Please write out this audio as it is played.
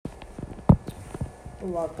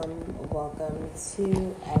Welcome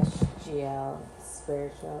to SGL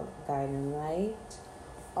Spiritual Guiding Light.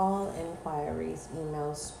 All inquiries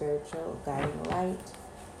email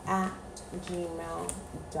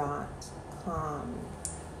spiritualguidinglight@gmail.com.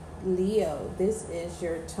 Leo, this is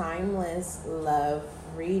your timeless love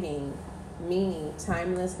reading, meaning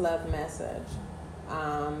timeless love message.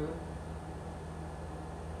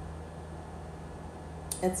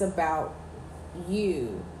 It's about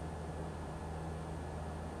you,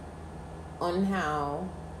 on how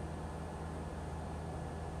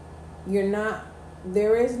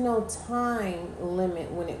there is no time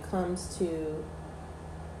limit when it comes to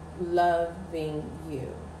loving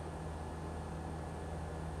you.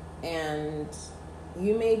 And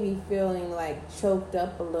you may be feeling like choked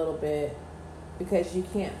up a little bit because you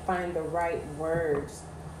can't find the right words,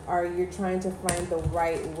 or you're trying to find the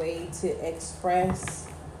right way to express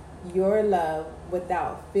your love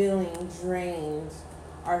without feeling drained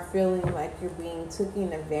or feeling like you're being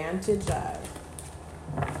taken advantage of.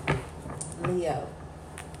 Leo,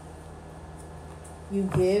 you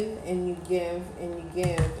give and you give and you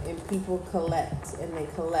give, and people collect and they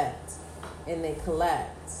collect and they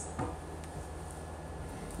collect.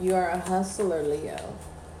 You are a hustler, Leo.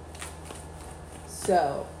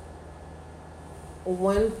 So, at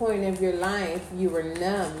one point of your life, you were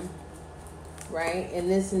numb, right?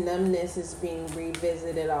 And this numbness is being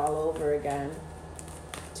revisited all over again,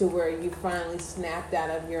 to where you finally snapped out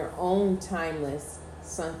of your own timeless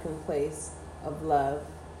sunken place of love,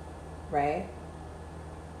 right?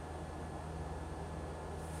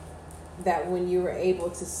 That when you were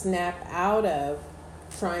able to snap out of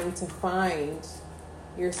trying to find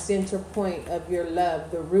your center point of your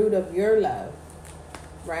love, the root of your love,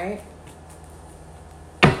 right?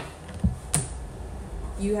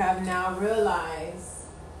 You have now realized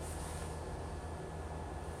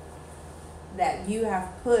that you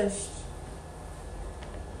have pushed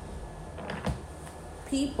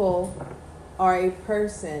people or a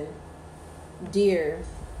person dear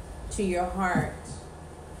to your heart.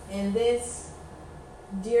 And this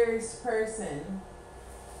dearest person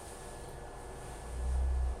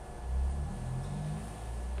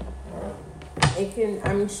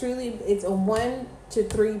it's a 1 to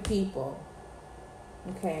 3 people.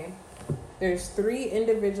 Okay? There's 3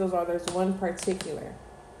 individuals, or there's one particular.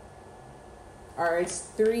 Or it's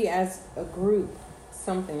 3 as a group,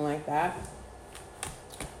 something like that.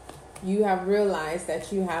 You have realized that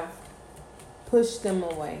you have pushed them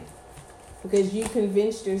away because you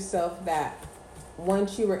convinced yourself that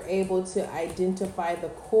once you were able to identify the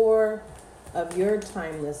core of your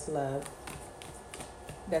timeless love,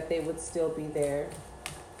 that they would still be there.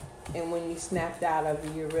 And when you snapped out of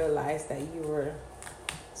it, you realized that you were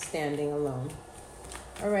standing alone.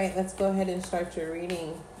 All right, let's go ahead and start your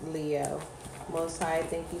reading, Leo. Most High,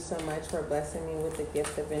 thank you so much for blessing me with the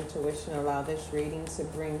gift of intuition. Allow this reading to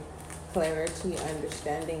bring clarity,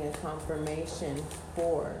 understanding, and confirmation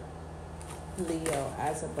for Leo,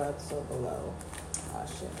 as above, so below.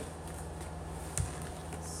 Ashe.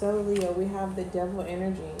 So, Leo, we have the devil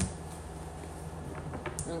energy.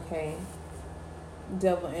 Okay.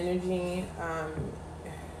 Devil energy.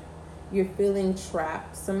 You're feeling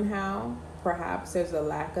trapped somehow. Perhaps there's a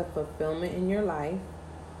lack of fulfillment in your life.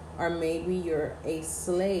 Or maybe you're a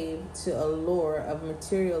slave to a lure of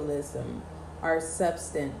materialism or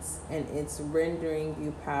substance, and it's rendering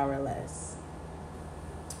you powerless.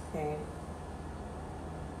 Okay.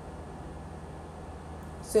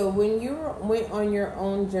 So when you went on your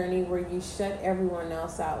own journey where you shut everyone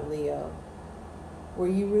else out, Leo, where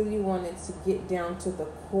you really wanted to get down to the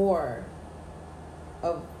core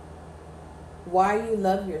of why you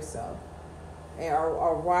love yourself,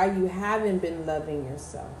 or why you haven't been loving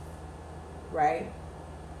yourself, right?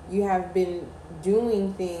 You have been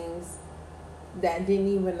doing things that didn't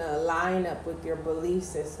even line up with your belief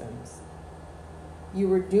systems. You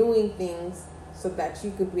were doing things so that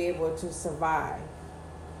you could be able to survive.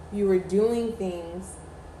 You were doing things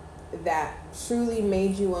that truly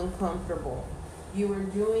made you uncomfortable. You were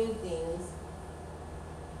doing things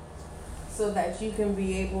so that you can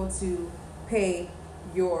be able to pay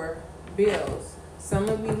your bills. Some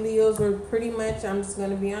of you Leos were pretty much, I'm just going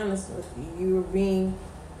to be honest with you, you were being,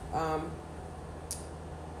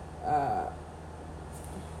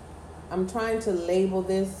 I'm trying to label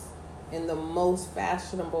this in the most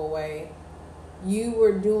fashionable way. You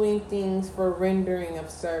were doing things for rendering of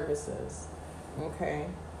services, okay?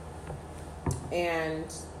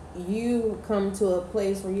 And you come to a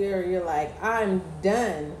place where you're like, I'm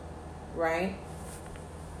done, right?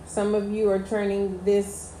 Some of you are turning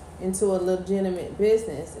this into a legitimate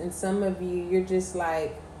business, and some of you, you're just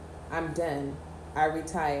like, I'm done. I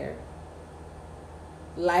retired.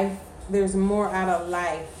 Life, there's more out of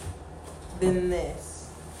life than this.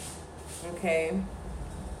 Okay?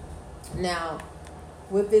 Now,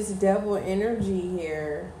 with this devil energy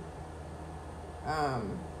here,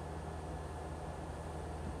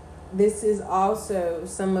 this is also,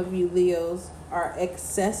 some of you Leos are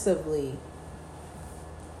excessively,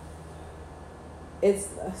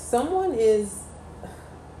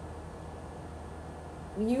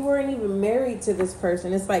 you weren't even married to this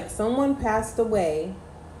person. It's like someone passed away.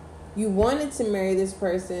 You wanted to marry this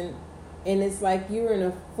person, and it's like you're in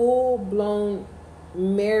a full-blown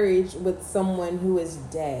marriage with someone who is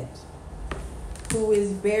dead, who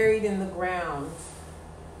is buried in the ground.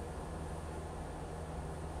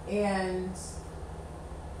 And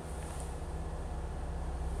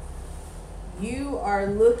you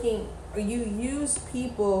use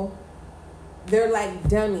people, they're like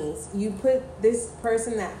dummies. You put this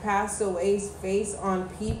person that passed away's face on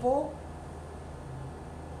people,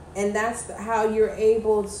 and that's how you're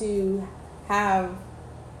able to have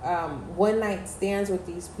one night stands with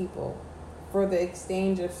these people for the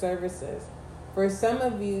exchange of services. For some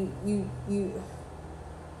of you,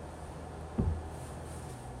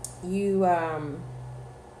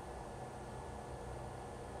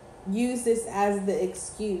 use this as the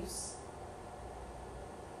excuse.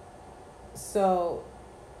 So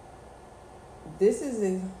this is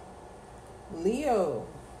a Leo,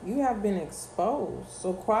 you have been exposed.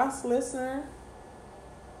 So cross listener,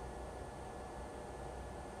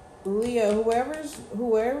 Leo,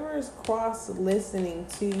 whoever is cross listening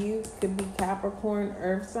to you, could be Capricorn,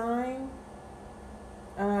 Earth sign.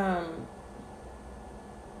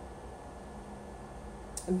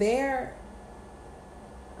 They're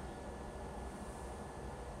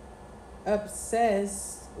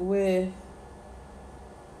obsessed with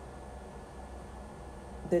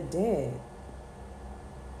the dead.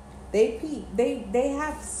 They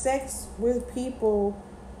have sex with people,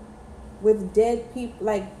 with dead people.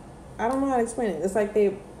 Like, I don't know how to explain it. It's like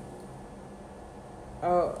they,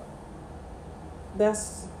 oh,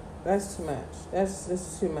 that's too much. This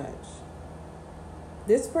is too much.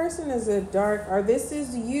 This person is or this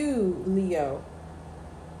is you, Leo.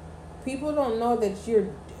 People don't know that you're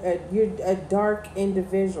a dark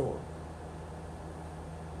individual.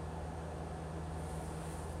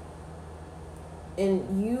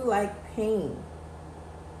 And you like pain.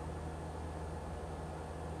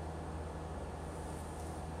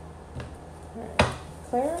 All right.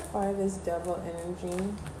 Clarify this devil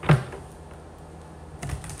energy.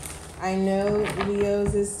 I know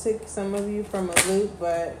Leos, this took some of you from a loop,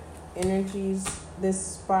 but energies,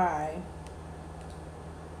 this spy.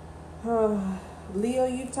 Oh, Leo,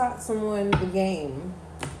 you taught someone the game.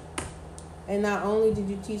 And not only did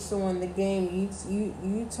you teach someone the game,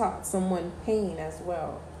 you taught someone pain as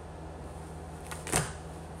well.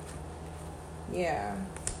 Yeah.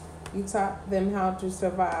 You taught them how to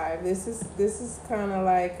survive. This is kind of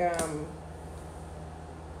like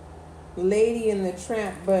Lady and the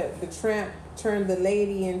Tramp, but the tramp turned the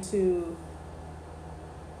lady into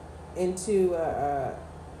a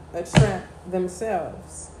tramp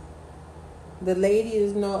themselves. The lady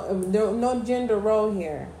is no gender role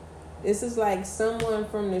here. This is like someone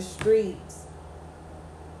from the streets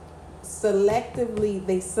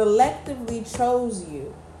they selectively chose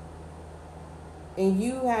you. And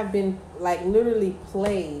you have been like literally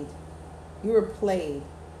played. You were played.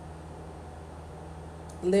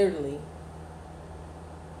 Literally.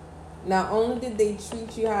 Not only did they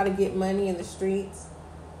treat you how to get money in the streets,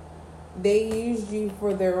 they used you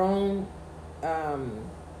for their own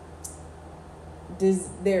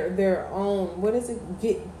their own, what is it,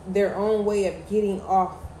 get their own way of getting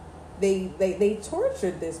off. They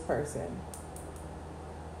tortured this person.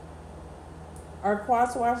 Our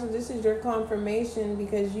cross watcher, this is your confirmation,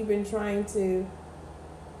 because you've been trying to,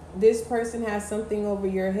 this person has something over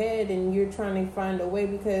your head and you're trying to find a way,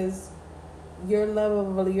 because your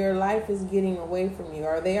love of your life is getting away from you,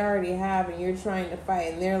 or they already have, and you're trying to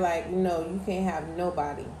fight, and they're like, no, you can't have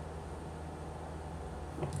nobody.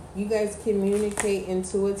 You guys communicate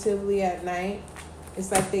intuitively at night.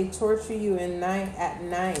 It's like they torture you at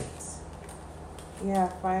night. Yeah,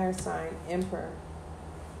 fire sign, Emperor.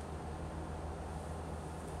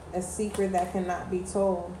 A secret that cannot be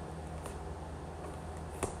told.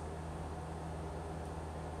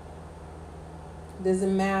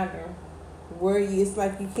 Doesn't matter where you, it's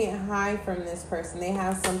like you can't hide from this person. They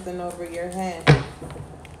have something over your head.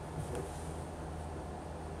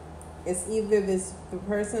 It's either the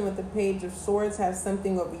person with the Page of Swords has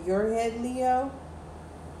something over your head, Leo,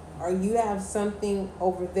 or you have something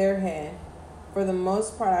over their head. for the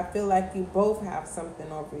most part, I feel like you both have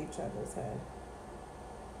something over each other's head.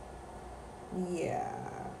 Yeah.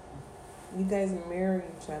 You guys mirror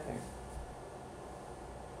each other.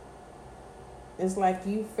 It's like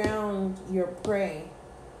you found your prey,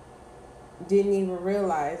 didn't even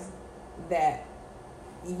realize that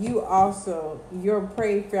your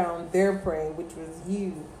prey found their prey, which was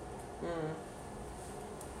you.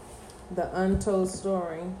 The untold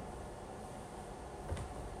story.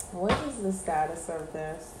 What is the status of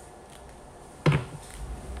this?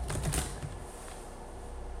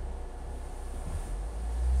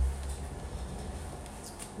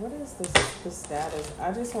 What is the status?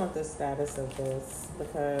 I just want the status of this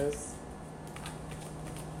because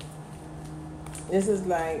this is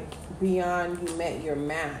like beyond you met your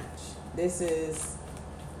match. This is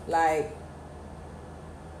like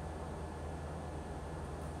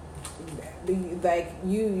you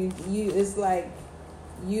it's like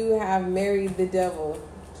you have married the devil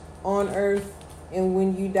on earth, and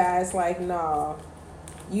when you die it's like, nah,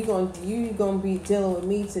 you gonna be dealing with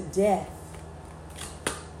me to death.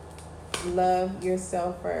 Love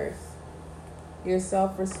yourself first. Your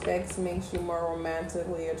self-respect makes you more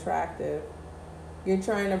romantically attractive. You're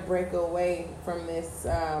trying to break away from this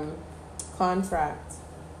contract.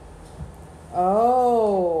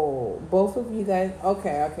 Oh, both of you guys.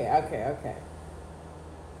 Okay.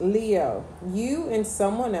 Leo, you and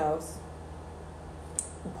someone else,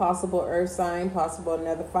 possible earth sign, possible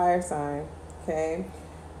another fire sign, okay?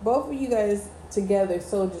 Both of you guys together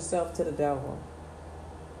sold yourself to the devil.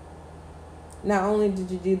 Not only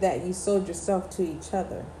did you do that, you sold yourself to each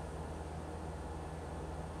other.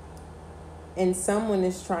 And someone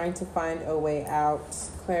is trying to find a way out,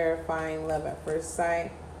 clarifying love at first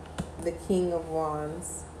sight. The King of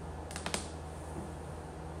Wands.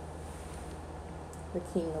 The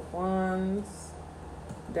King of Wands.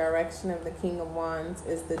 Direction of the King of Wands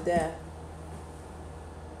is the death.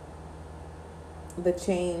 The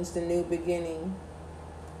change, the new beginning.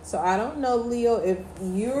 So I don't know, Leo, if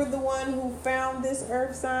you're the one who found this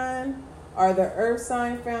earth sign or the earth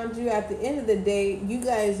sign found you. At the end of the day, you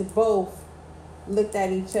guys both looked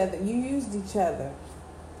at each other. You used each other.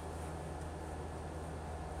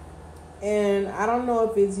 And I don't know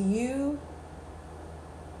if it's you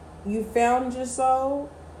found your soul.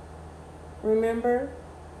 Remember?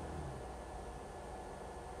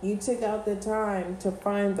 You took out the time to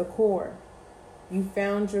find the core. You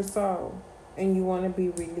found your soul. And you want to be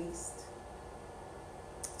released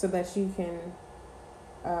so that you can,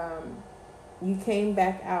 you came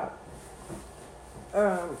back out.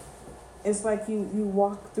 It's like you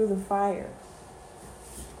walk through the fire,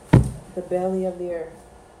 the belly of the earth,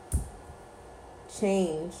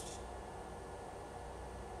 changed,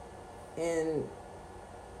 and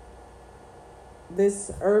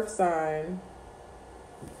this earth sign,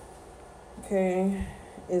 okay,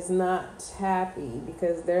 is not happy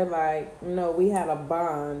because they're like, no, we had a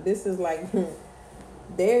bond. This is like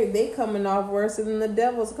they coming off worse than the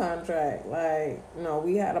devil's contract. Like, no,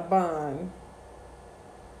 we had a bond.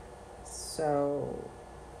 So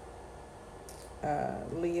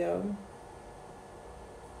Leo,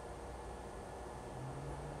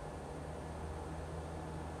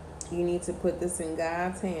 you need to put this in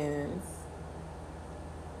God's hands.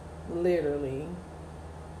 Literally.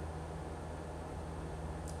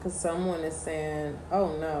 Because someone is saying,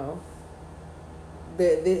 oh no,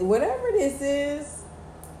 whatever this is,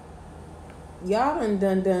 y'all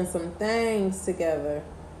done some things together.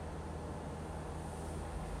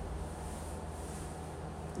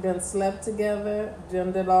 Done slept together,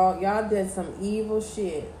 done did all, y'all did some evil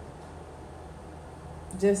shit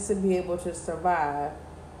just to be able to survive.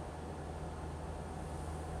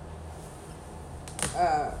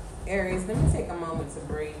 Aries, let me take a moment to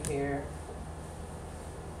breathe here.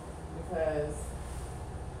 Because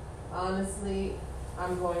honestly,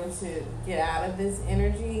 I'm going to get out of this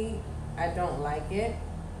energy. I don't like it.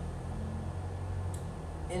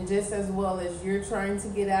 And just as well as you're trying to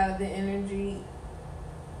get out of the energy,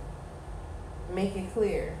 make it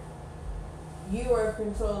clear. You are in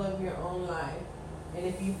control of your own life. And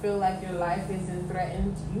if you feel like your life isn't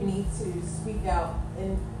threatened, you need to speak out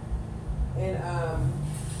and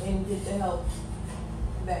get the help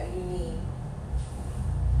that you need.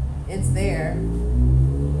 It's there.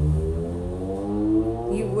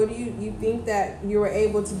 You think that you were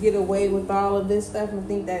able to get away with all of this stuff and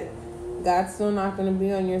think that God's still not going to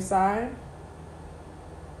be on your side?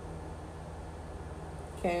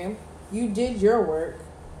 Okay? You did your work.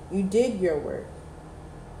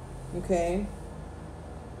 Okay?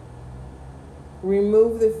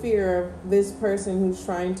 Remove the fear of this person who's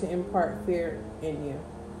trying to impart fear in you.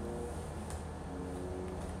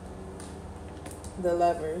 The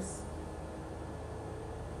Lovers.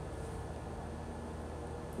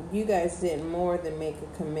 You guys did more than make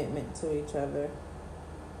a commitment to each other.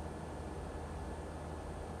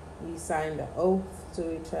 You signed an oath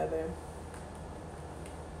to each other.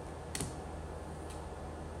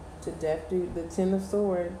 To death do the Ten of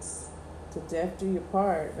Swords. To death do your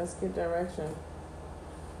part. That's good direction.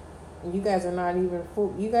 And you guys are not even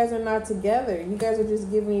full. You guys are not together. You guys are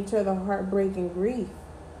just giving each other heartbreak and grief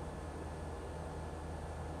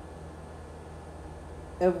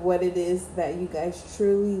of what it is that you guys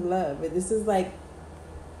truly love. And this is like,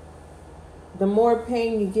 the more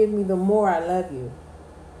pain you give me, the more I love you.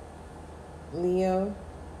 Leo.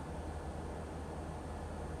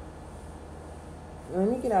 Let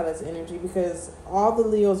me get out of this energy, because all the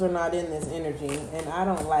Leos are not in this energy, and I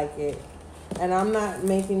don't like it. And I'm not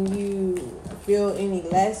making you feel any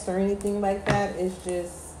less or anything like that. It's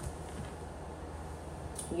just,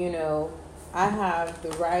 I have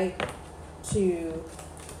the right to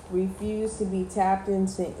refuse to be tapped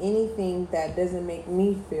into anything that doesn't make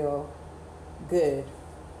me feel good.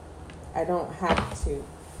 I don't have to.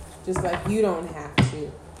 Just like you don't have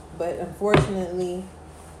to. But unfortunately,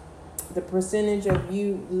 the percentage of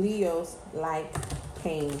you Leos like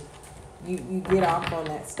pain. You get off on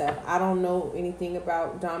that stuff. I don't know anything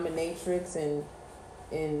about dominatrix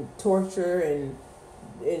and torture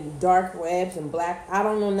and dark webs and black. I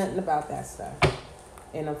don't know nothing about that stuff.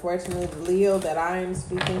 And unfortunately, the Leo that I am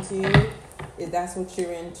speaking to, that's what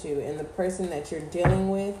you're into. And the person that you're dealing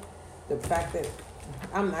with, the fact that,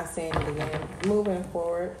 I'm not saying it again, moving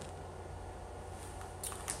forward.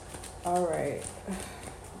 All right.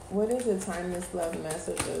 What is the timeless love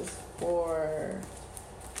messages for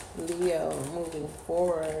Leo moving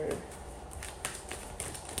forward?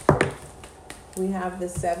 We have the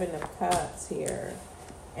Seven of Cups here,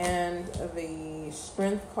 and the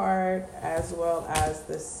Strength card, as well as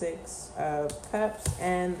the Six of Cups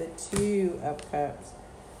and the Two of Cups.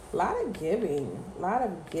 A lot of giving.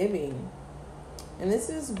 And this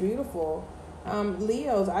is beautiful.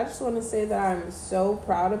 Leos, I just want to say that I'm so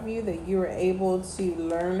proud of you that you were able to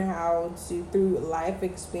learn how to, through life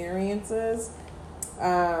experiences,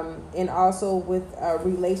 and also with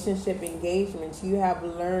relationship engagements, you have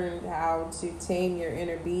learned how to tame your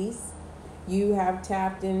inner beast. You have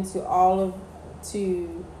tapped into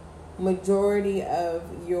majority of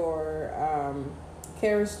your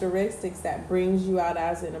characteristics that brings you out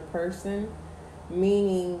as in a person,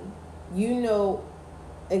 meaning you know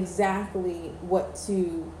exactly what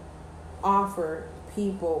to offer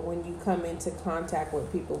people when you come into contact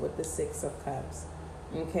with people with the Six of Cups.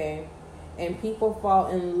 Okay? And people fall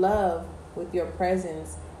in love with your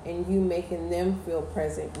presence and you making them feel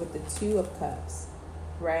present with the Two of Cups,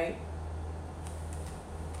 right?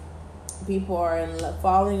 People are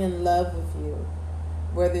falling in love with you.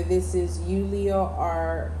 Whether this is you, Leo,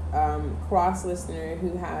 or cross listener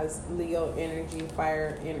who has Leo energy,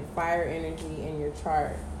 fire energy in your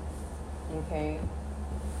chart. Okay.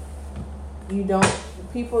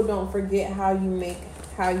 People don't forget how you make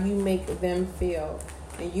them feel.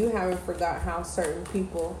 And you haven't forgot how certain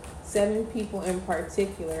people, 7 people in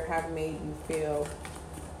particular, have made you feel.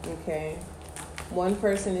 Okay. One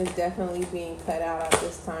person is definitely being cut out at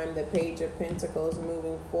this time. The Page of Pentacles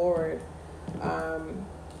moving forward.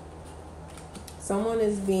 Someone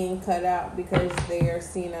is being cut out because they are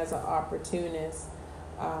seen as an opportunist.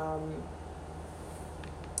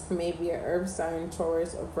 Maybe an earth sign,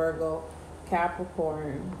 Taurus, or Virgo,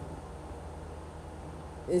 Capricorn.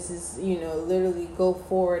 This is, literally go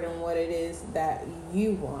forward on what it is that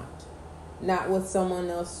you want. Not what someone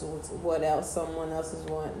else is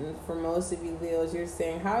wanting. For most of you Leos, you're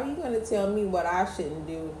saying, how are you going to tell me what I shouldn't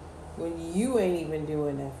do when you ain't even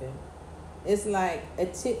doing nothing? It's like a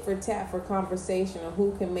tit for tat for conversation of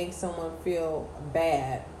who can make someone feel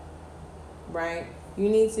bad, right? You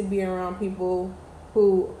need to be around people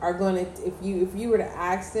who are going to, if you were to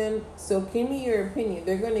ask them, so give me your opinion,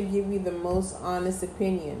 they're going to give you the most honest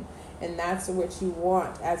opinion. And that's what you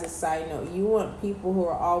want. As a side note, you want people who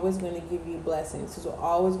are always going to give you blessings, who are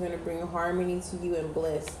always going to bring harmony to you and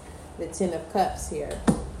bliss. The Ten of Cups here.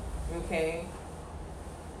 Okay?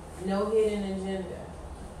 No hidden agenda.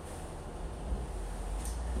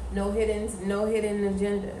 No hidden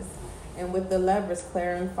agendas. And with the Lovers,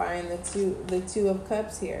 clarifying the two of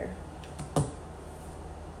Cups here.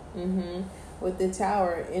 With the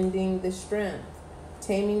Tower, ending the Strength,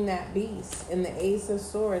 taming that beast. And the Ace of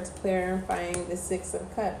Swords, clarifying the Six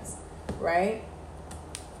of Cups, right?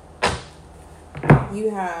 You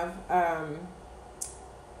have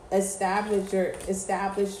established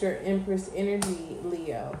your Empress energy,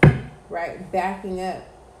 Leo, right? Backing up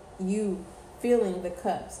you filling the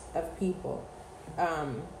cups of people,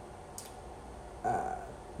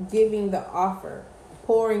 giving the offer,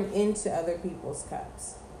 pouring into other people's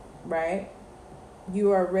cups, right?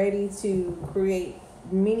 You are ready to create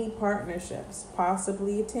many partnerships,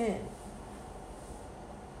 possibly 10.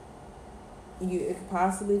 It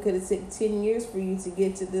possibly could have taken 10 years for you to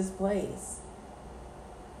get to this place.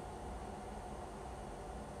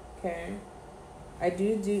 Okay. I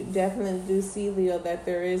definitely do see, Leo, that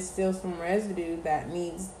there is still some residue that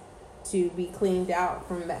needs to be cleaned out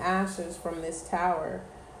from the ashes from this tower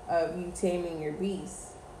of you taming your beast.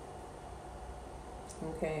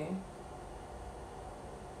 Okay.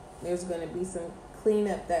 There's going to be some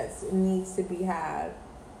cleanup that needs to be had.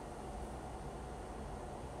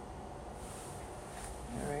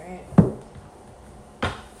 All right.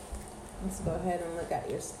 Let's go ahead and look at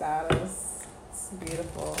your status. It's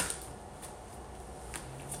beautiful.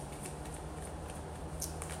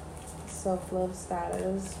 Self-love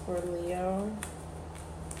status for Leo.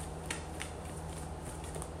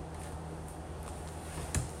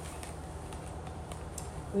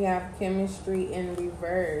 We have chemistry in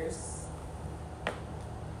reverse.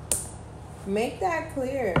 Make that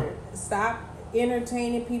clear. Stop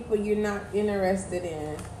entertaining people you're not interested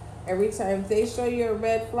in. Every time they show you a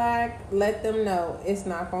red flag, let them know it's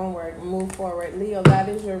not going to work. Move forward. Leo, that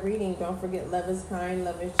is your reading. Don't forget, love is kind,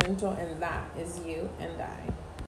 love is gentle, and that is you and I.